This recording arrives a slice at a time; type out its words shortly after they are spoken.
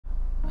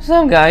What's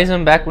up, guys?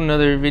 I'm back with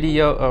another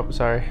video. Oh,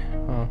 sorry.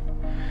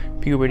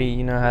 Puberty,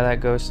 you know how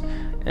that goes.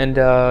 And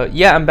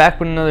yeah, I'm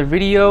back with another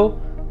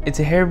video. It's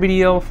a hair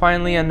video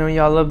finally. I know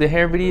y'all love the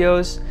hair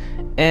videos,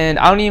 and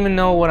I don't even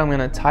know what I'm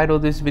gonna title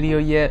this video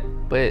yet,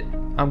 but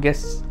I'm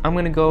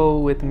gonna go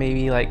with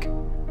maybe like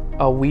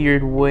a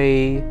weird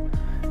way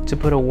to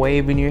put a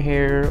wave in your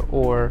hair,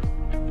 or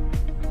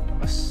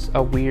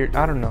a weird,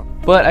 I don't know.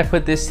 But I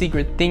put this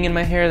secret thing in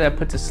my hair that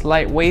puts a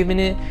slight wave in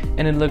it,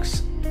 and it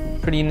looks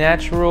pretty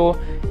natural,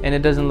 and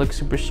it doesn't look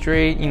super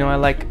straight. You know, I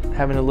like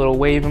having a little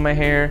wave in my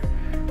hair.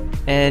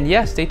 And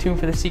yeah, stay tuned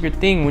for the secret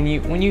thing.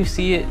 When you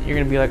see it, you're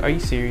gonna be like, are you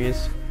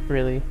serious?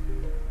 Really?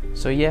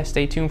 So yeah,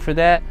 stay tuned for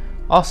that.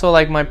 Also,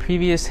 like my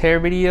previous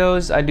hair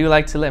videos, I do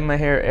like to let my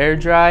hair air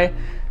dry,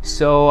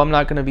 so I'm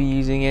not gonna be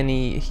using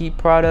any heat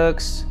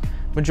products.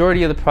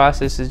 Majority of the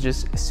process is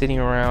just sitting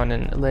around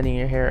and letting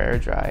your hair air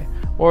dry,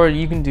 or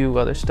you can do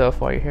other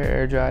stuff while your hair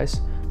air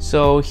dries.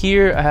 So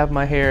here I have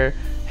my hair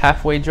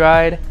halfway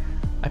dried.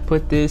 I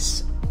put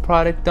this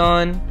product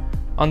on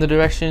the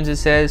directions. It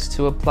says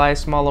to apply a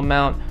small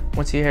amount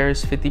once your hair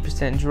is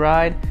 50%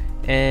 dried,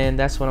 and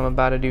that's what I'm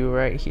about to do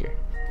right here.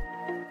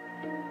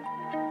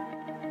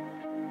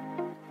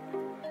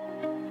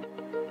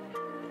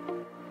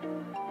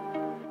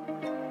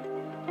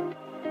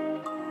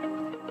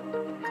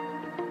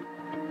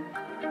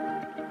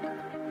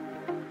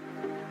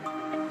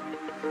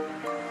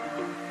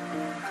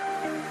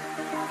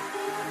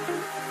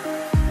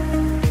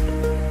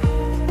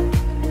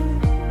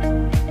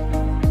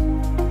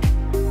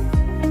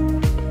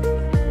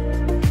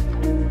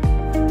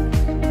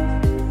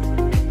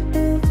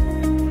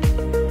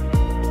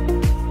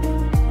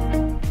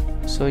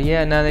 So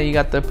yeah, now that you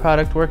got the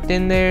product worked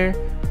in there,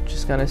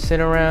 just gonna sit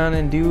around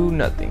and do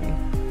nothing.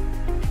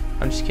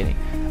 I'm just kidding.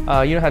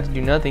 You don't have to do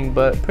nothing,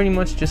 but pretty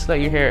much just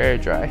let your hair air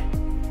dry.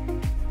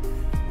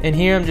 And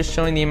here I'm just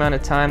showing the amount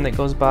of time that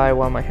goes by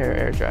while my hair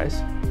air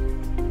dries.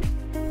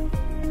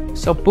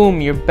 So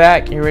boom, you're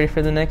back. You're ready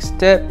for the next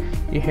step.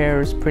 Your hair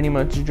is pretty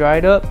much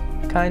dried up,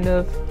 kind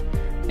of.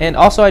 And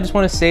also, I just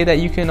want to say that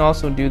you can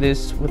also do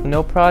this with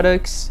no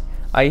products.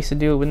 I used to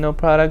do it with no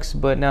products,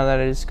 but now that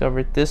I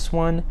discovered this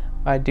one,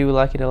 I do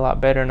like it a lot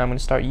better, and I'm going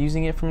to start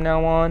using it from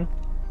now on.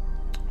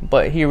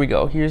 But here we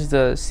go. Here's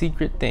the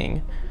secret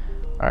thing.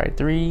 Alright,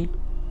 3,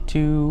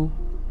 2,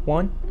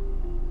 1.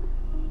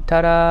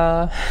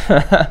 Ta-da!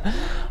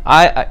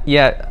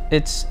 Yeah,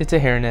 it's a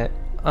hairnet.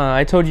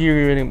 I told you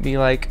were going to be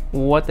like,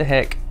 what the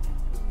heck?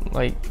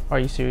 Like, are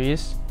you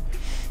serious?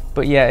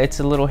 But yeah, it's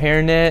a little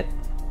hairnet.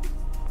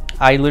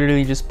 I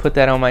literally just put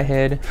that on my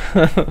head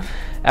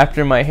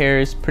after my hair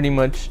is pretty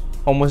much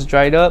almost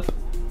dried up.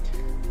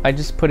 I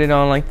just put it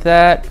on like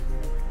that,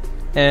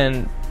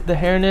 and the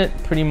hairnet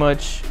pretty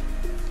much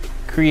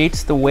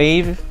creates the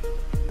wave,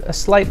 a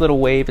slight little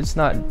wave. It's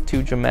not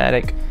too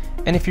dramatic.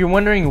 And if you're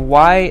wondering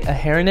why a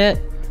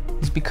hairnet,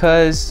 it's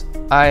because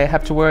I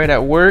have to wear it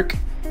at work,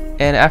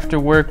 and after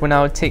work, when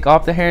I would take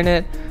off the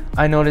hairnet,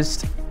 I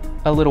noticed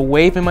a little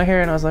wave in my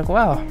hair, and I was like,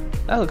 wow,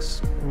 that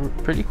looks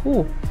pretty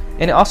cool.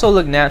 And it also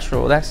looked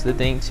natural. That's the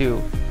thing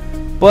too.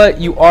 But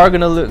you are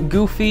gonna look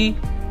goofy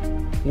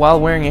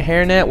while wearing a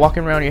hairnet,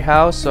 walking around your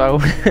house. So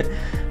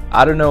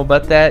I don't know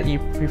about that.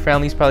 Your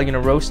family's probably gonna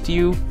roast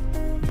you.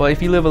 But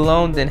if you live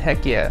alone, then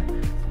heck yeah.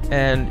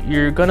 And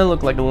you're gonna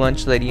look like a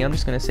lunch lady. I'm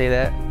just gonna say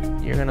that.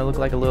 You're gonna look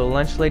like a little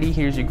lunch lady.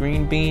 Here's your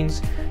green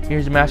beans.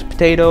 Here's your mashed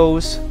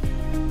potatoes.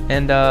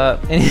 And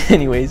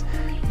anyways,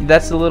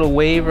 that's a little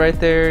wave right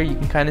there. You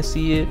can kind of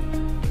see it.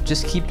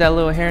 Just keep that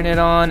little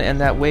hairnet on, and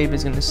that wave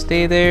is gonna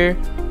stay there.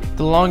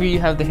 The longer you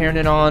have the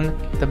hairnet on,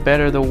 the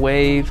better the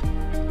wave.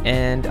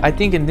 And I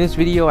think in this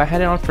video I had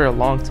it on for a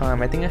long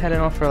time. I think I had it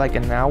on for like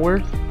an hour.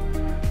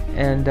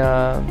 And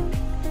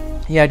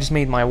yeah, I just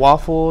made my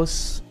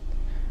waffles.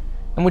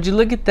 And would you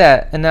look at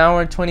that, an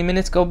hour and 20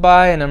 minutes go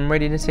by and I'm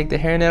ready to take the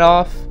hairnet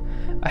off.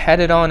 I had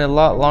it on a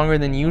lot longer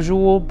than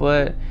usual,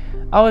 but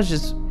I was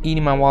just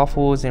eating my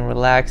waffles and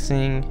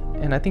relaxing.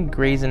 And I think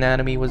Grey's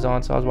Anatomy was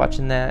on, so I was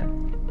watching that.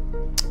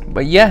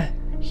 But yeah,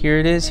 here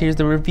it is. Here's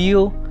the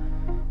reveal.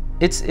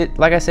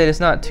 Like I said, it's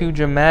not too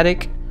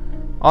dramatic.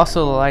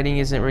 Also, the lighting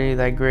isn't really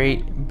that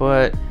great,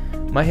 but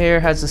my hair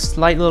has a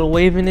slight little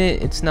wave in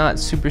it. It's not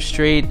super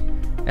straight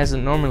as it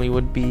normally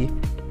would be.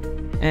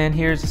 And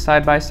here's a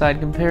side-by-side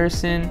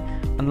comparison.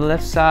 On the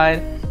left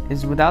side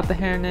is without the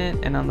hairnet,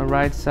 and on the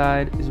right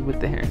side is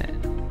with the hairnet.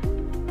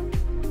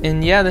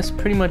 And yeah, that's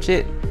pretty much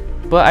it.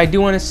 But I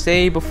do want to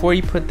say, before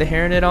you put the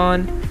hairnet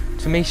on,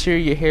 to make sure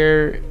your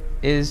hair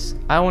is,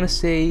 I want to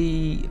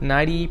say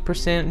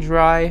 90%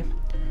 dry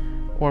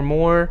or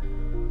more,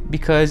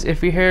 because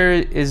if your hair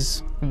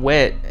is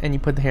wet and you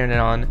put the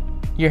hairnet on,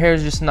 your hair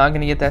is just not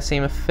going to get that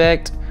same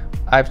effect.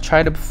 I've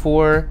tried it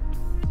before,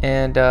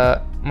 and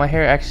my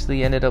hair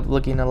actually ended up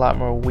looking a lot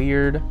more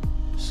weird.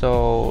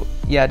 So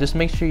yeah, just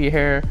make sure your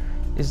hair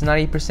is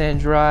 90%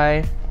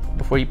 dry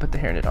before you put the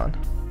hairnet on.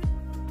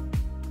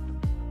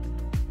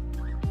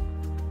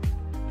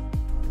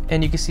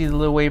 And you can see the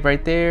little wave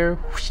right there.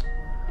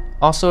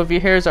 Also, if your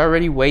hair is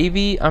already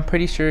wavy, I'm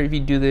pretty sure if you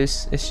do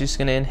this, it's just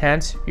gonna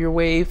enhance your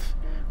wave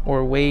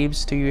or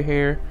waves to your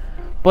hair.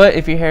 But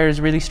if your hair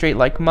is really straight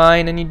like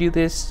mine and you do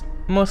this,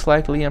 most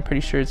likely I'm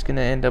pretty sure it's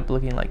gonna end up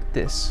looking like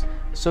this.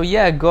 So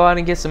yeah, go out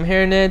and get some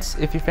hairnets.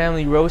 If your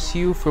family roasts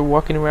you for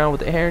walking around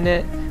with a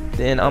hairnet,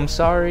 then I'm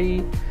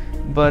sorry.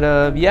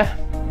 But yeah,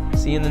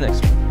 see you in the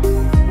next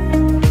one.